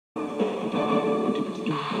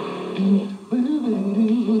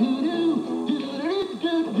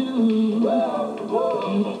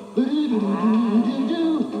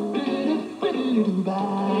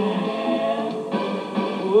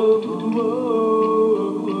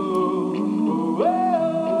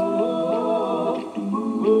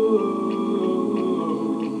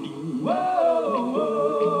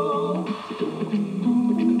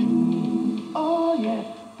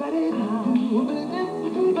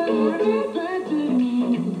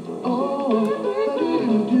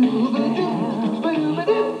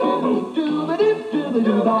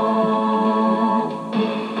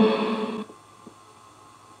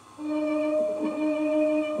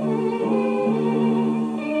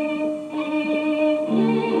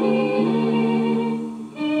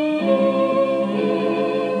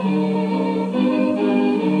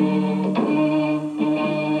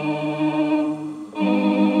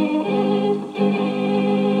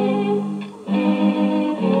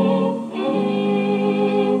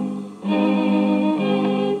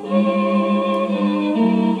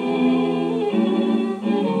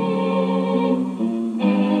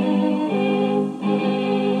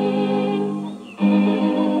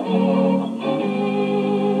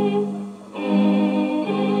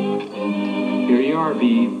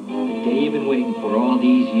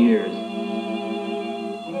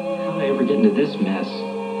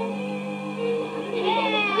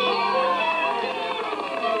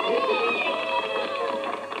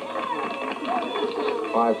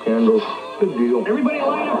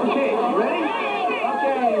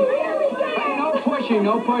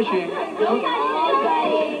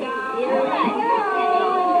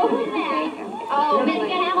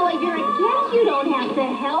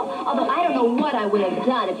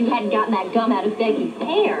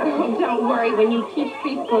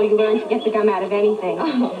You learn to get the gum out of anything.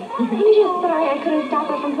 I'm just sorry I couldn't stop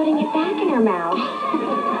her from putting it back in her mouth.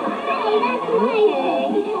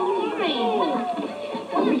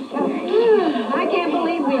 I can't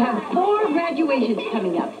believe we have 4 graduations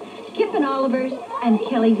coming up. Skip and Oliver's, and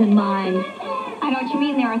Kelly's and mine. I know what you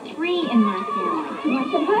mean. There are 3 in my family. You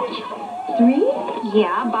want some punch? 3?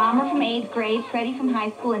 Yeah, Bomber from 8th grade, Freddie from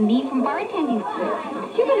high school, and me from bartending school.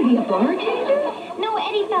 You're going to be a bartender? No,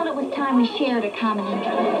 Eddie felt it was time we shared a common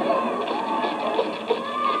interest.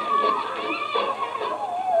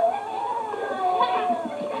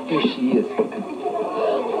 Here she is.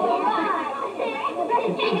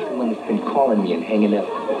 She's the one that's been calling me and hanging up.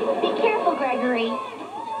 Be careful, Gregory.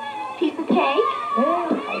 Piece of cake? Well,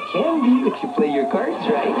 I can be if you play your cards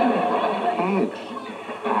right. Thanks.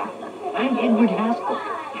 I'm Edward Haskell.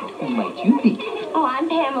 Who might you be? Oh, I'm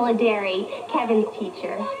Pamela Derry, Kevin's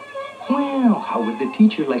teacher. Well, how would the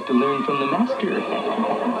teacher like to learn from the master?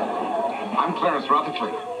 I'm Clarence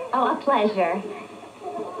Rutherford. Oh, a pleasure.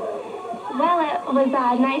 Well, it was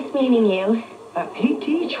nice meeting you. Hey,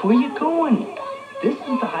 Teach, where you going? This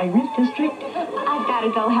is the high-rent district? I've got to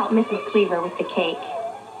go help Mrs. Cleaver with the cake.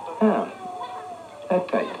 Oh, that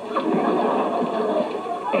tight.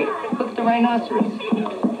 Hey, look at the rhinoceros.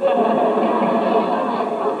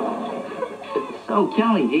 So,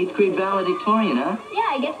 Kelly, 8th grade valedictorian, huh? Yeah,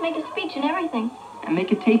 I get to make a speech and everything. And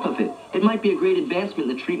make a tape of it. It might be a great advancement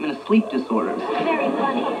in the treatment of sleep disorders. Very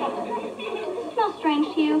funny. Does it smell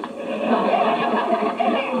strange to you? Who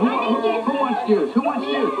wants juice? Who wants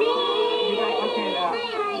juice?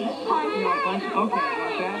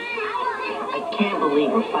 I can't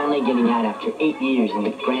believe we're finally getting out after 8 years in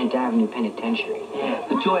the Grant Avenue Penitentiary. Yeah,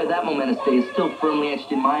 the joy of that momentous day is still firmly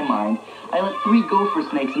etched in my mind. I let 3 gopher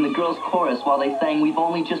snakes in the girls' chorus while they sang "We've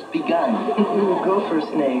Only Just Begun." Gopher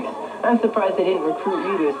snakes. I'm surprised they didn't recruit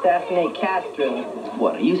you to assassinate Castro.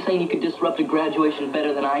 What, are you saying you could disrupt a graduation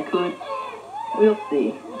better than I could? We'll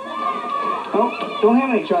see. Oh, don't have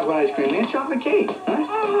any chocolate ice cream. They have chocolate cake, huh?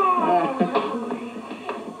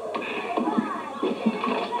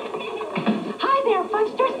 Hi there,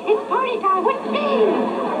 Funsters. It's party time with me.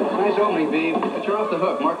 Nice opening, Beav. But you're off the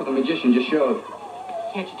hook. Mark what the magician just showed.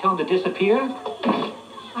 Can't you tell him to disappear?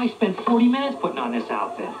 I spent 40 minutes putting on this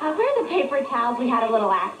outfit. Where are the paper towels? We had a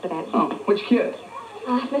little accident. Oh, which kid?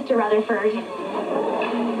 Mr. Rutherford.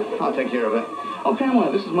 I'll take care of it. Oh, Pamela,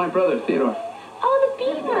 this is my brother, Theodore. Oh, the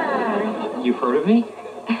Beaver. You've heard of me?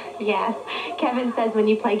 Yes. Kevin says when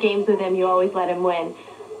you play games with him, you always let him win.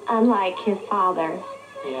 Unlike his father.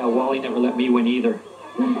 Yeah, Wally never let me win either.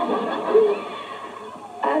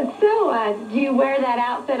 Do you wear that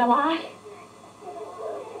outfit a lot?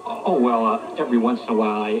 Oh, well, every once in a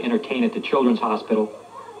while I entertain at the Children's Hospital.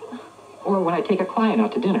 Or when I take a client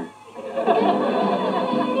out to dinner.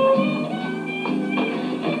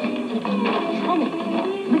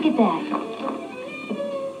 Look at that.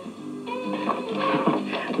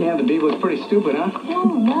 Yeah, the Beaver was pretty stupid, huh? Oh,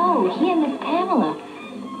 no. He and Miss Pamela.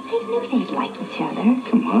 They knew they'd like each other.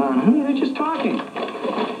 Come on, honey, they're just talking.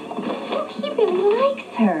 Oh, he really likes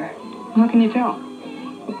her. How can you tell?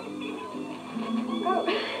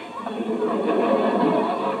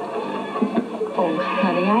 Oh,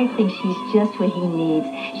 honey, I think she's just what he needs.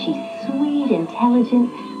 She's sweet,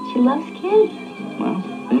 intelligent. She loves kids. Well,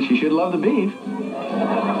 then she should love the beef.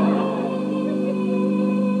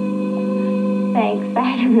 Thanks. I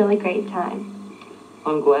had a really great time.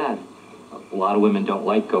 I'm glad. A lot of women don't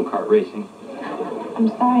like go-kart racing. I'm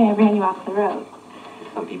sorry I ran you off the road.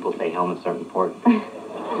 Some people say helmets aren't important.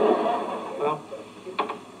 Well,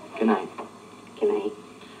 good night. Good night.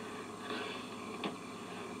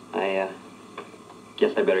 I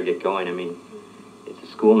guess I better get going. I mean, it's a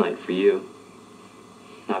school night for you.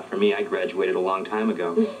 Not for me. I graduated a long time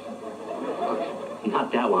ago.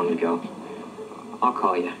 Not that long ago. I'll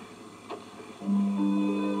call you.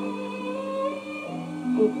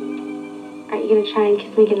 Are you going to try and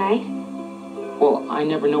kiss me goodnight? Well, I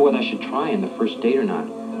never know whether I should try on the first date or not.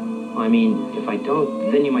 I mean, if I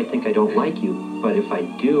don't, then you might think I don't like you. But if I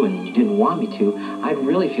do and you didn't want me to, I'd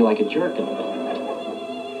really feel like a jerk.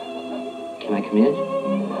 Can I come in?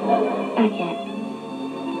 Not yet.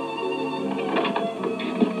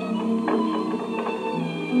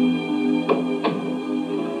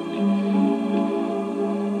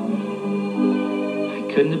 I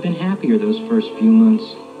couldn't have been happier those first few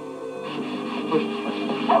months.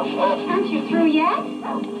 Aren't you through yet?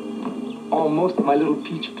 Almost my little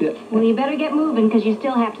peach pit. Well, you better get moving, because you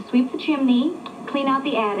still have to sweep the chimney, clean out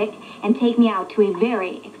the attic, and take me out to a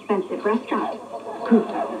very expensive restaurant. Kurt,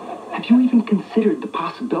 have you even considered the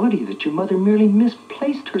possibility that your mother merely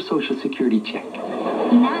misplaced her Social Security check?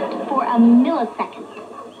 Not for a millisecond.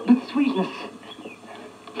 But sweetness,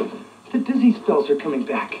 the dizzy spells are coming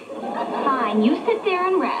back. Fine, you sit there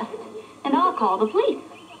and rest, and I'll call the police.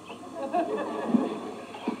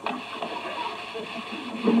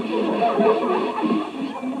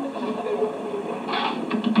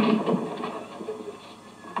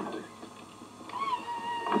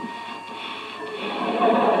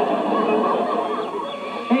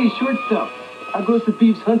 Hey, shortstop, how goes the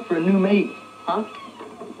Beavs hunt for a new mate? Huh?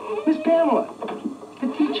 Miss Pamela, the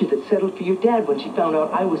teacher that settled for your dad when she found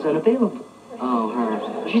out I was unavailable. Oh, her.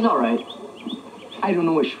 She's all right. I don't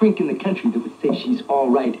know a shrink in the country that would say she's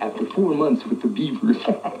all right after 4 months with the Beavers.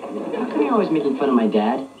 How come you're always making fun of my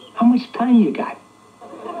dad? How much time you got?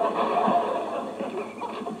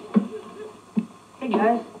 Hey,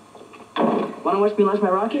 guys. Want to watch me launch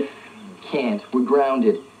my rocket? Can't. We're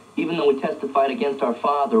grounded. Even though we testified against our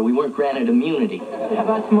father, we weren't granted immunity. How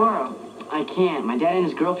about tomorrow? I can't. My dad and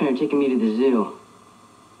his girlfriend are taking me to the zoo.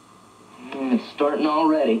 It's starting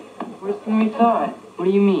already. Worse than we thought. What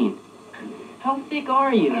do you mean? How thick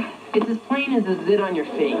are you? It's as plain as a zit on your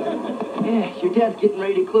face. Yeah, your dad's getting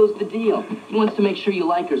ready to close the deal. He wants to make sure you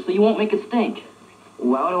like her so you won't make a stink.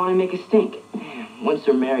 Why would I want to make a stink? Once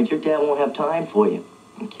they're married, your dad won't have time for you.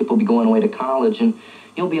 Kip will be going away to college, and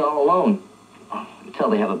you'll be all alone. Until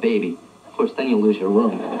they have a baby. Of course, then you'll lose your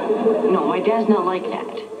room. No, my dad's not like that.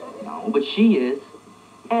 No, but she is.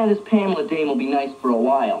 And this Pamela dame will be nice for a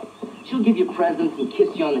while. She'll give you presents and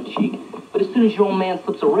kiss you on the cheek. But as soon as your old man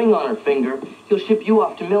slips a ring on her finger, he'll ship you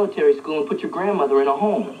off to military school and put your grandmother in a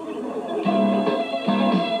home.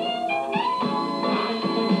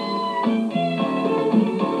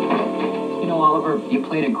 You know, Oliver, you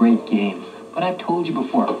played a great game. But I've told you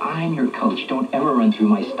before, I'm your coach. Don't ever run through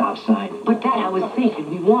my stop sign. But Dad, I was safe and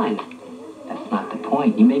we won. That's not the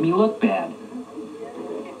point. You made me look bad.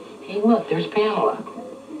 Hey, look, there's Pamela.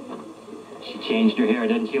 She changed her hair.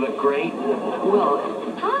 Doesn't she look great? Well,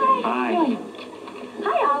 Hi. Hi.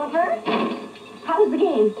 Hi, Oliver. How was the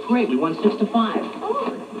game? Great, we won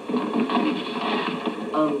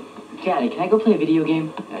 6-5. Daddy, can I go play a video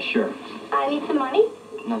game? Yeah, sure. I need some money.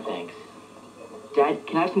 No, thanks. Dad,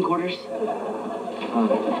 can I have some quarters?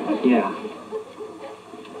 Yeah.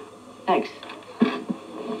 Thanks.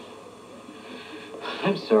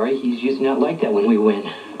 I'm sorry. He's usually not like that when we win.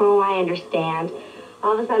 Oh, I understand.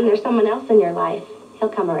 All of a sudden, there's someone else in your life. He'll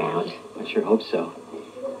come around. I sure hope so.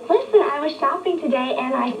 Listen, I was shopping today,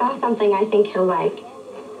 and I saw something I think he'll like.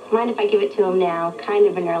 Mind if I give it to him now? Kind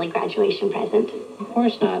of an early graduation present. Of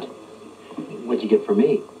course not. What'd you get for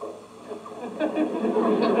me?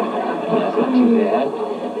 That's not too bad.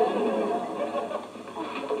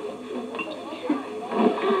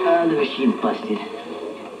 The machine's busted.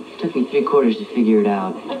 Took me 3/4 to figure it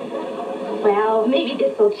out. Well, maybe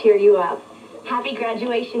this will cheer you up. Happy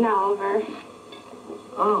graduation, Oliver.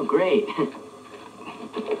 Oh, great.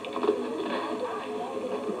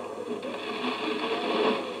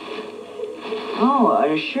 Oh,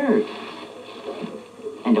 a shirt.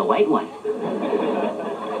 And And a white one.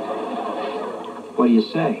 What do you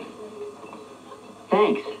say?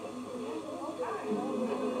 Thanks.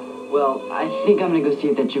 Well, I think I'm gonna go see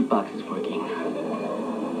if that jukebox is working.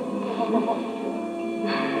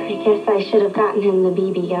 I guess I should have gotten him the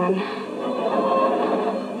BB gun.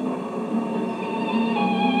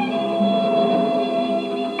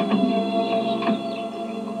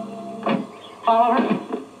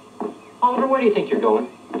 Oliver, where do you think you're going?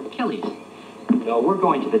 Kelly's. No, we're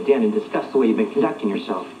going to the den and discuss the way you've been conducting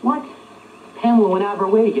yourself. What? Pamela went out of her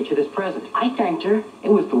way to get you this present. I thanked her. It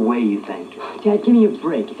was the way you thanked her. Dad, give me a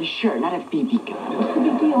break. It's a shirt, not a BB gun. What's the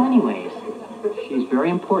big deal anyways? She's very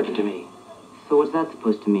important to me. So what's that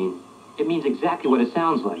supposed to mean? It means exactly what it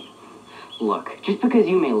sounds like. Look, just because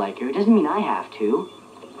you may like her, it doesn't mean I have to.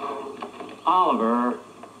 Oliver.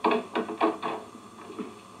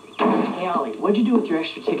 Hey, Ollie, what'd you do with your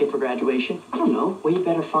extra ticket for graduation? I don't know. Well, you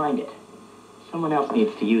better find it. Someone else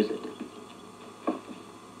needs to use it.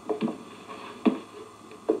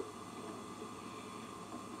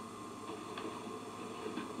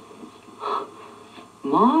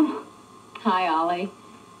 Mom? Hi, Ollie.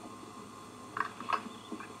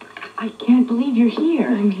 I can't believe you're here.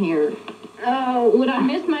 I'm here. Oh, would I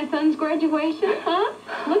miss my son's graduation, huh?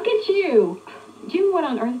 Look at you. Jim, what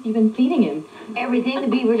on earth have you been feeding him? Everything the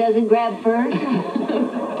beaver doesn't grab first.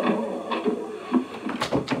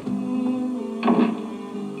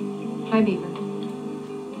 Hi, Beaver.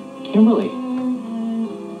 Kimberly,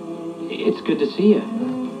 it's good to see you.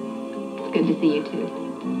 It's good to see you, too.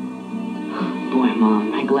 Boy,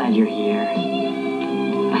 Mom, I'm glad you're here.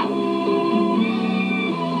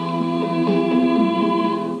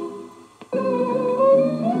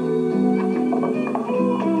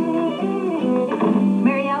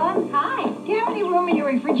 Mary Ellen? Hi. Do you have any room in your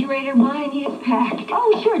refrigerator? Mine is packed.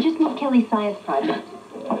 Oh, sure. Just move Kelly's science project.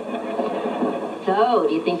 So,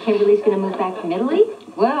 do you think Kimberly's going to move back from Italy?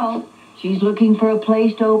 Well, she's looking for a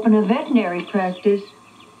place to open a veterinary practice.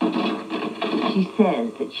 She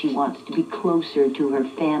says that she wants to be closer to her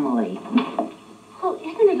family. Well,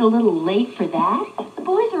 isn't it a little late for that? The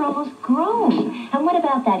boys are almost grown. And what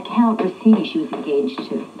about that Count Rossini she was engaged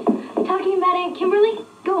to? Talking about Aunt Kimberly?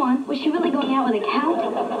 Go on. Was she really going out with a count?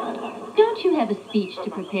 Don't you have a speech to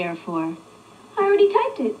prepare for? I already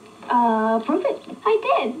typed it. Prove it. I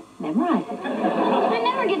did. Memorize it. I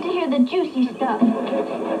never get to hear the juicy stuff.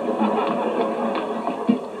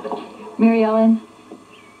 Mary Ellen,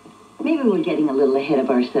 maybe we're getting a little ahead of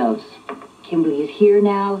ourselves. Kimberly is here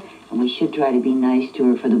now, and we should try to be nice to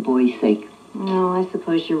her for the boys' sake. No, I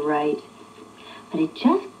suppose you're right. But it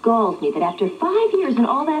just galls me that after 5 years and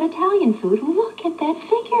all that Italian food, look at that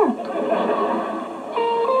figure.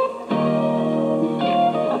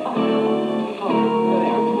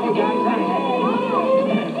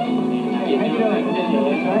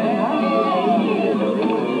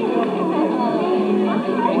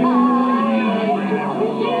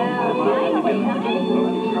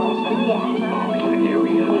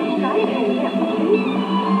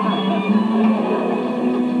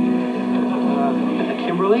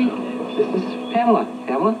 Kimberly, this is Pamela.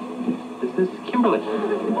 Pamela, this is Kimberly.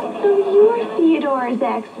 So you're Theodore's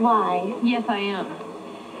ex-wife? Yes, I am.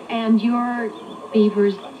 And you're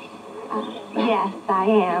Beaver's... Yes, I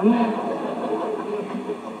am.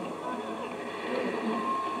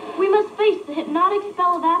 We must face the hypnotic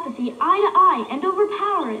spell of apathy eye to eye and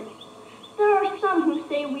overpower it. There are some who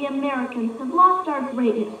say we Americans have lost our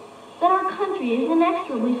greatness, that our country is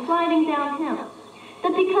inexorably sliding downhill,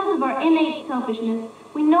 that because of our innate selfishness,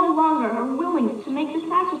 we no longer are willing to make the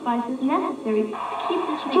sacrifices necessary to keep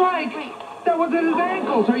this Strike! That was at his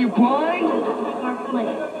ankles. Are you blind? our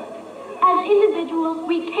place. As individuals,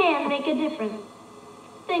 we can make a difference.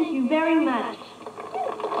 Thank you very much.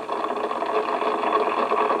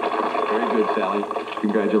 Very good, Sally.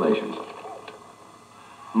 Congratulations.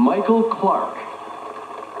 Michael Clark.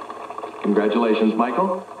 Congratulations,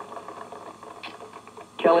 Michael.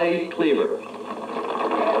 Kelly Cleaver.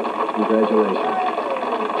 Congratulations.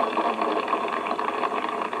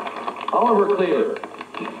 Oliver Cleaver.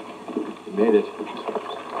 You made it.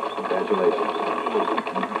 Congratulations.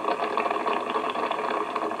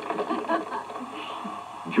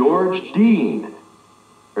 George Dean.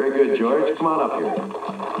 Very good, George. Come on up here.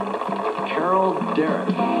 Carol Derrick.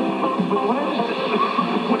 What is this?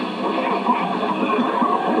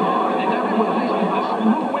 Everyone, please,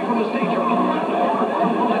 move away from the stage.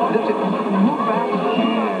 That's it. Move back.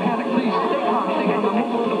 Panic, please. Stay calm. Stay calm.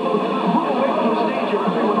 Move away from the stage.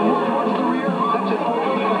 Everyone, move towards the rear. That's it.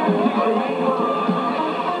 Please remain.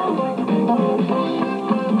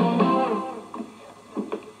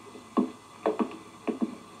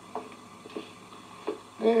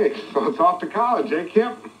 it's off to college, eh,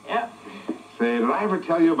 Kip? Yep. Say, did I ever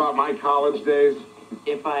tell you about my college days?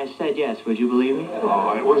 If I said yes, would you believe me?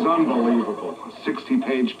 Oh, it was unbelievable. A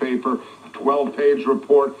 60-page paper, a 12-page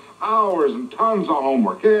report, hours and tons of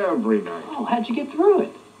homework every night. Oh, how'd you get through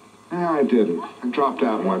it? Yeah, I didn't. I dropped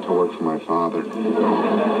out and went to work for my father.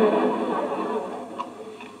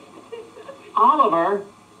 Oliver!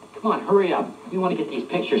 Come on, hurry up. We want to get these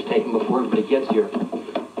pictures taken before everybody gets here.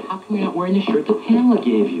 How come you're not wearing the shirt that Pamela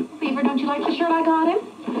gave you? Beaver, don't you like the shirt I got him?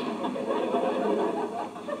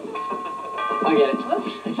 I get it.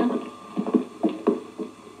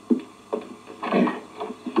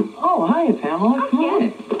 Oh, hi, Pamela. Come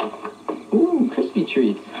on. Ooh, crispy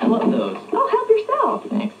treats. I love those. Oh, help yourself.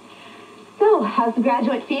 Thanks. So, how's the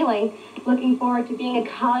graduate feeling? Looking forward to being a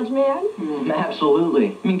college man?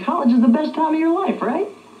 Absolutely. I mean, college is the best time of your life, right?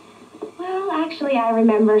 Well, actually, I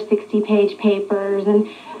remember 60-page papers and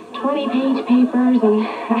 20-page papers and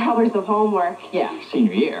hours of homework. Yeah,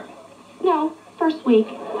 senior year. No, first week.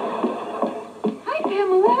 Hi,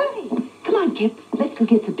 Pamela. Come on, Kip. Let's go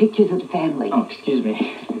get some pictures of the family. Oh, excuse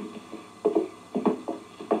me.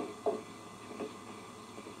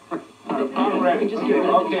 I'm ready.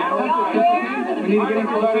 Okay. We need to get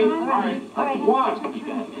everybody. All right.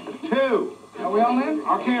 1, 2. Are we all in?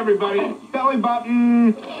 Okay, everybody. Belly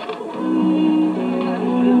button.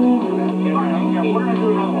 All right, okay. We're going to do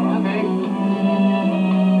another one, okay?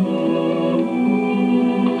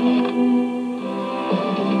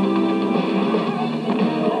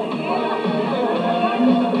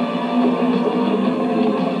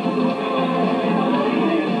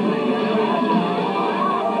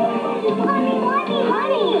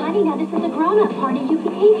 Honey, now this is a grown-up party. You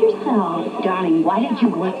behave yourself. Darling, why don't you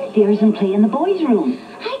go upstairs and play in the boys' room?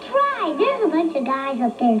 I tried. There's a bunch of guys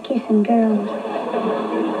up there kissing girls.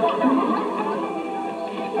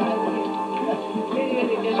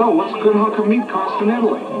 So, what's a good hunk of meat cost in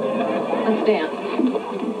Italy? Let's dance.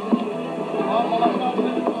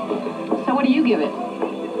 So what do you give it?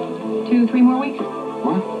 2, 3 more weeks?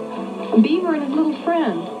 What? Beaver and his little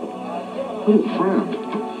friend. Little friend?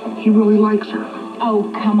 He really likes her. Oh,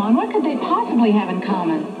 come on. What could they possibly have in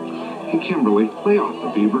common? Hey, Kimberly, lay off the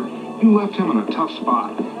Beaver. You left him in a tough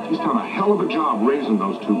spot. He's done a hell of a job raising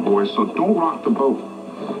those 2 boys, so don't rock the boat.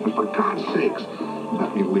 And for God's sakes,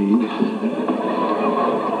 let me lead.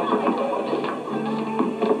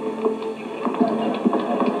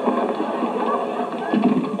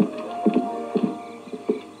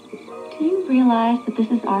 Do you realize that this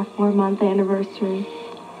is our 4-month anniversary?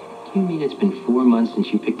 You mean it's been 4 months since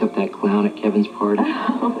you picked up that clown at Kevin's party?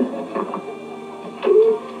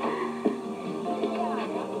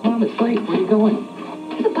 Mom, it's late. Where are you going?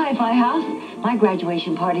 To the Pi-Fi house. My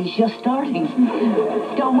graduation party's just starting.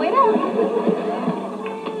 Don't wait up.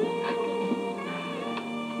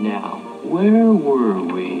 Now, where were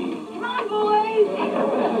we? Come on, boys.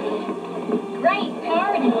 Great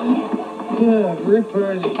party. Yeah, great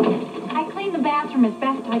party. I cleaned the bathroom as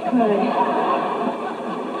best I could.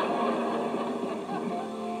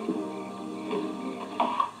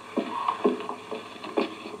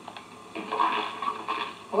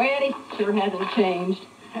 Boy, Eddie sure hasn't changed.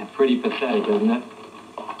 Pretty pathetic, isn't it?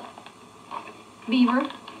 Beaver,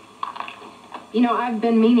 you know, I've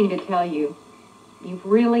been meaning to tell you. You've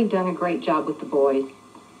really done a great job with the boys.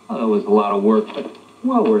 Well, it was a lot of work, but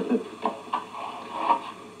well worth it.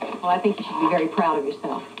 Well, I think you should be very proud of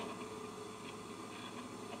yourself.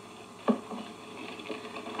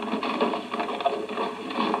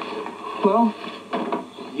 Well,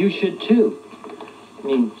 you should too. I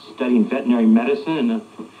mean, studying veterinary medicine in a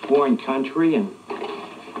foreign country and...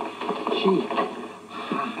 Gee,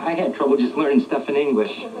 I had trouble just learning stuff in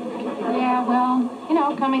English. Yeah, well, you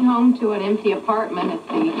know, coming home to an empty apartment at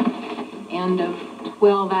the end of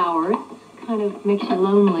 12 hours kind of makes you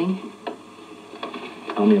lonely.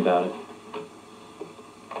 Tell me about it.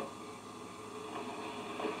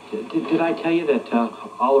 Did I tell you that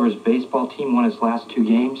Oliver's baseball team won his last 2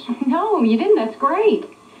 games? No, you didn't. That's great.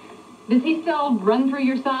 Does he still run through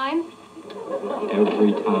your signs?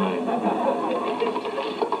 Every time.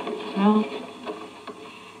 Well,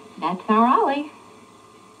 that's our Ollie.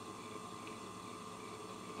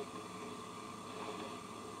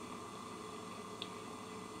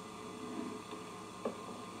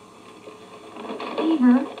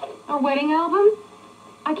 Beaver, our wedding album?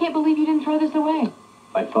 I can't believe you didn't throw this away.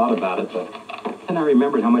 I thought about it, but then I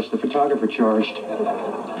remembered how much the photographer charged.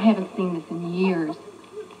 I haven't seen this in years.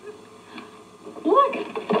 Look!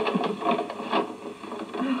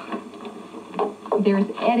 There's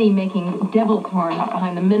Eddie making devil's horns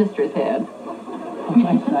behind the minister's head.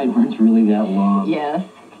 My sideburns really that long? Yes.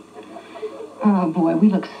 Oh, boy, we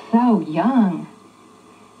look so young.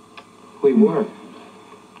 We were.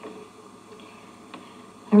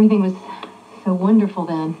 Everything was so wonderful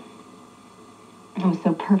then. It was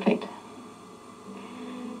so perfect.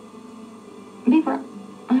 Beaver,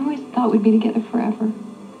 I always thought we'd be together forever.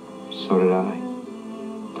 So did I.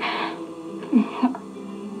 I'm sorry.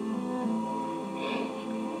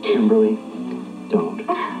 Kimberly, don't.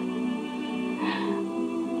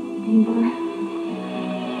 Beaver.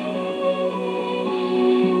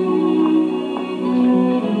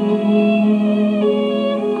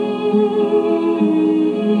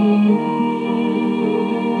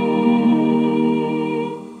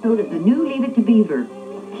 The new Leave It to Beaver.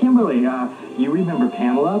 Kimberly, you remember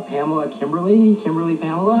Pamela? Pamela, Kimberly? Kimberly,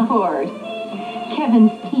 Pamela? Of course.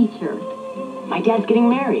 Kevin's teacher. My dad's getting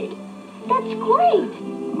married. That's great.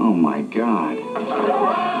 Oh, my God.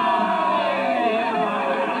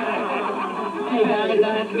 Hey guys,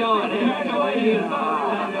 how's it going? You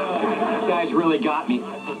guys really got me.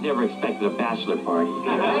 I never expected a bachelor party. We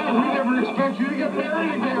never expect you to get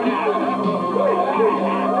married again.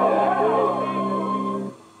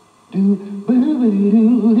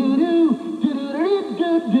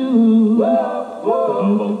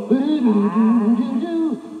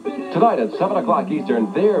 Tonight at 7 o'clock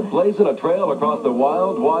Eastern, they're blazing a trail across the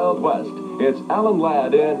wild, wild west. It's Alan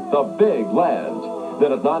Ladd in The Big Land.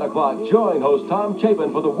 Then at 9 o'clock, join host Tom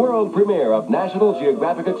Chapin for the world premiere of National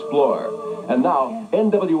Geographic Explorer. And now,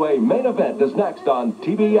 NWA Main Event is next on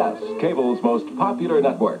TBS, cable's most popular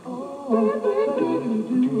network.